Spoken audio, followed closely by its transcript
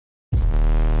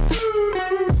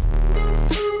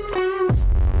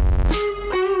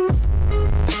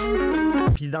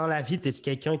dans la vie, t'es-tu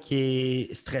quelqu'un qui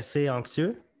est stressé,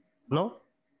 anxieux? Non?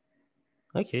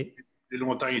 OK. J'ai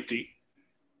longtemps été.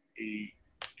 Et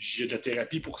j'ai de la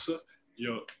thérapie pour ça. Il y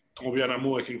a tomber en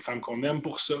amour avec une femme qu'on aime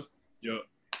pour ça. Il y a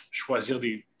choisir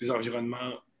des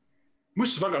environnements. Moi,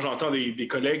 souvent, quand j'entends des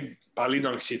collègues parler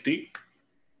d'anxiété,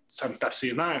 ça me tape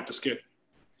ses nerfs parce que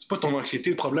c'est pas ton anxiété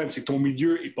le problème, c'est que ton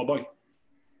milieu est pas bon.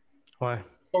 Ouais.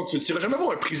 Donc, tu n'iras jamais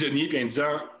voir un prisonnier et en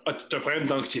disant ah, tu as un problème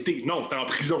d'anxiété. Non, tu es en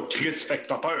prison, Chris, fait que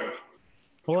tu as peur.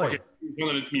 Je crois que les gens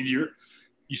dans notre milieu,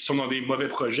 ils sont dans des mauvais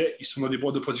projets, ils sont dans des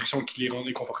boîtes de production qui les rendent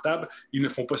inconfortables, ils ne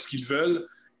font pas ce qu'ils veulent,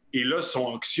 et là, ils sont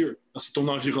anxieux. C'est ton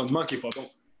environnement qui n'est pas bon.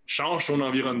 Change ton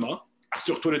environnement,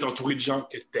 assure-toi d'être entouré de gens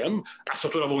que tu aimes,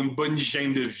 assure-toi d'avoir une bonne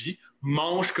hygiène de vie,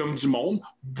 mange comme du monde,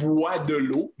 bois de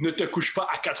l'eau, ne te couche pas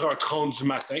à 4h30 du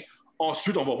matin.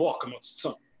 Ensuite, on va voir comment tu te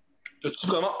sens. As-tu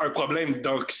vraiment un problème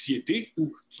d'anxiété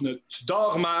où tu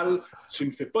dors mal, tu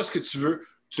ne fais pas ce que tu veux,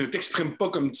 tu ne t'exprimes pas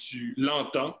comme tu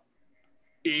l'entends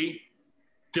et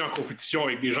tu es en compétition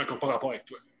avec des gens qui n'ont pas rapport avec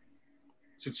toi?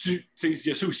 Il y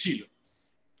a ça aussi, là.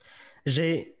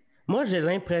 Moi, j'ai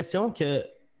l'impression que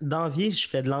dans la vie, je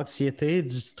fais de l'anxiété,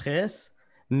 du stress,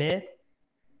 mais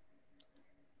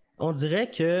on dirait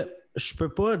que je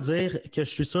peux pas dire que je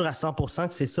suis sûr à 100%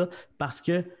 que c'est ça parce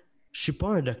que je suis pas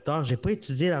un docteur, j'ai pas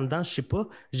étudié là-dedans, je sais pas,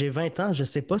 j'ai 20 ans, je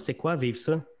sais pas c'est quoi vivre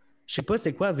ça. Je sais pas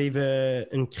c'est quoi vivre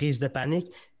une crise de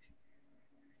panique,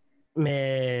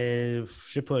 mais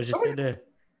je sais pas, j'essaie de...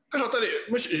 Quand j'entends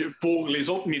moi, pour les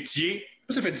autres métiers,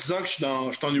 ça fait 10 ans que je suis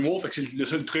en humour, fait que c'est le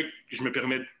seul truc que je me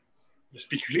permets de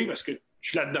spéculer parce que je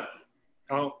suis là-dedans.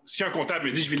 Alors, si un comptable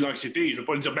me dit je vis de l'anxiété, je ne vais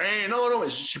pas lui dire ben non, je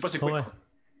sais pas c'est quoi. Ouais.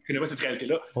 Je connais pas cette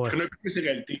réalité-là. Ouais. Je connais un peu plus ces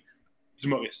réalités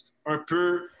d'humoriste. Un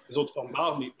peu les autres formes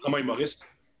d'art, mais vraiment humoriste.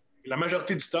 Et la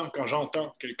majorité du temps, quand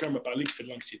j'entends quelqu'un me parler qui fait de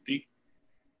l'anxiété,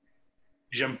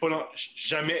 j'aime pas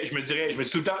jamais, je me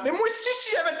dis tout le temps, mais moi aussi,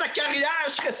 si j'avais ta carrière,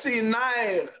 je serais ses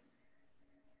nerfs.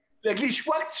 Avec les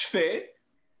choix que tu fais,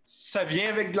 ça vient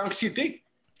avec de l'anxiété.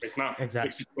 Maintenant,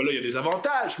 avec ces choix-là, il y a des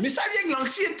avantages, mais ça vient de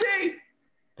l'anxiété.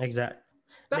 Exact.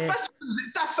 Ta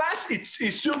face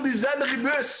est sur des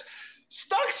adribus.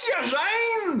 C'est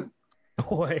anxiogène!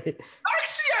 Ouais.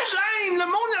 Anxiogène! Le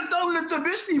monde attend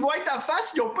l'autobus et ils voient ta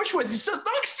face, ils n'ont pas choisi ça. C'est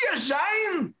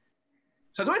anxiogène!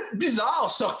 Ça doit être bizarre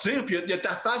sortir puis il y a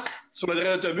ta face sur le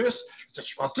derrière de l'autobus.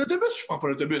 Je prends l'autobus ou je prends pas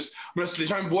l'autobus? Mais là, si les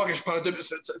gens me voient que je prends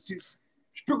l'autobus,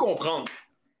 je peux comprendre.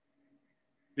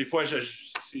 Des fois, ça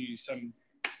me...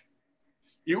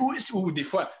 Et ou des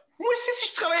fois, moi aussi,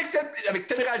 si je travaille avec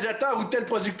tel réalisateur ou tel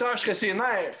producteur, je serais ses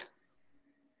nerfs.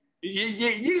 Il est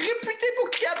réputé pour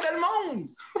crier après le monde.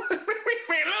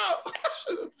 Mais là,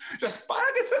 j'espère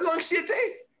que tu fais de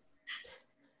l'anxiété.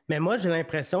 Mais moi, j'ai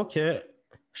l'impression que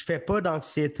je fais pas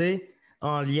d'anxiété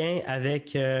en lien avec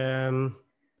ce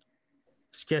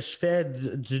que je fais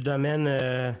du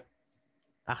domaine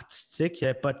artistique,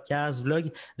 podcast,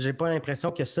 vlog. J'ai pas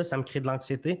l'impression que ça me crée de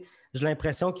l'anxiété. J'ai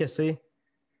l'impression que c'est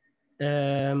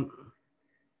une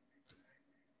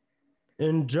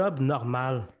job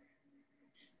normale.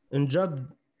 Une job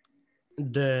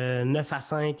de 9 à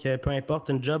 5, peu importe,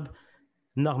 une job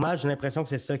normale, j'ai l'impression que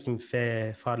c'est ça qui me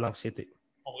fait faire de l'anxiété.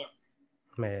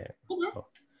 Mais bon,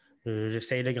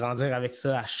 j'essaye de grandir avec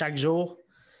ça à chaque jour.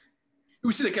 Et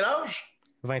aussi, de quel âge?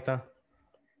 20 ans.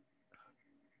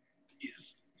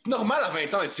 C'est normal à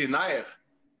 20 ans d'être ses nerfs.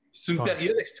 C'est une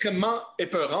période extrêmement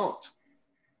épeurante.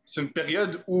 C'est une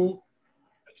période où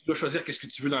tu dois choisir qu'est-ce que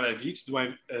tu veux dans la vie.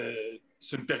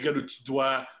 C'est une période où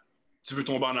tu veux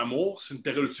tomber en amour. C'est une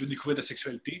période où tu veux découvrir ta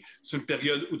sexualité. C'est une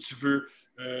période où tu veux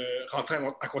rentrer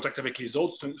en contact avec les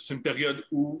autres. C'est une période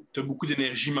où tu as beaucoup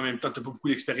d'énergie, mais en même temps, tu n'as pas beaucoup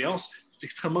d'expérience. C'est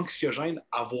extrêmement anxiogène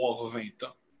avoir 20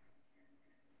 ans.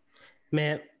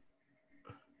 Mais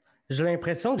j'ai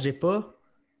l'impression que j'ai pas...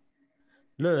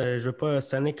 Là, je veux pas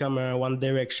sonner comme un One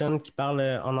Direction qui parle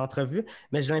en entrevue,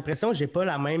 mais j'ai l'impression que j'ai pas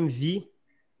la même vie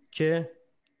que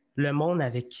le monde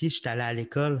avec qui je suis allé à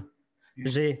l'école.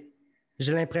 J'ai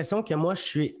l'impression que moi, je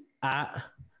suis à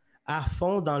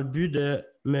fond dans le but de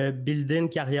me builder une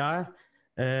carrière,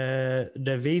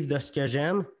 de vivre de ce que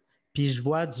j'aime, puis je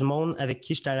vois du monde avec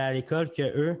qui je suis allé à l'école que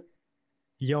eux,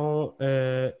 ils ont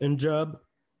une job,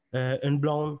 une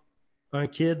blonde, un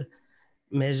kid,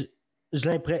 mais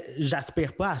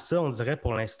j'aspire pas à ça, on dirait,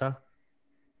 pour l'instant.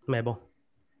 Mais bon.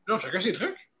 Non, chacun ses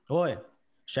trucs. Ouais.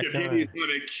 Il y a bien des gens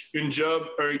avec une job,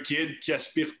 un kid qui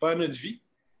aspirent pas à notre vie.